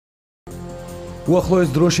უახლოეს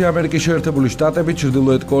დროში ამერიკის შეერთებული შტატები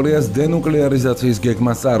ჩრდილოეთ კორეას დენუკლერიზაციის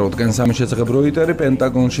გეგმას წარუდგენს. ამის შესახებ Reuters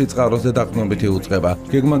პენტაგონში წყაროზე დაყრდნობით იუწყება.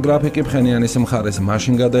 გეგმა გრაფიკი ფხენიანის მხარეს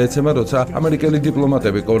მაშინ გადაეცემა, როცა ამერიკელი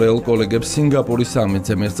დიპლომატები კორეულ კოლეგებს სინგაპურის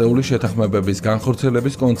სამიტზე მიღწეული შეთანხმებების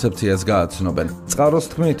განხორციელების კონცეფციას გააცნობენ. წყაროს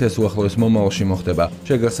თქმით, ეს უახლოეს მომავალში მოხდება.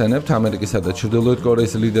 შეგახსენებთ, ამერიკისა და ჩრდილოეთ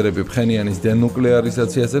კორეის ლიდერები ფხენიანის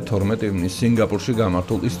დენუკლერიზაციაზე 12 ივნისს სინგაპურში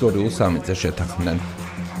გამართულ ისტორიულ სამიტზე შეთანხმდნენ.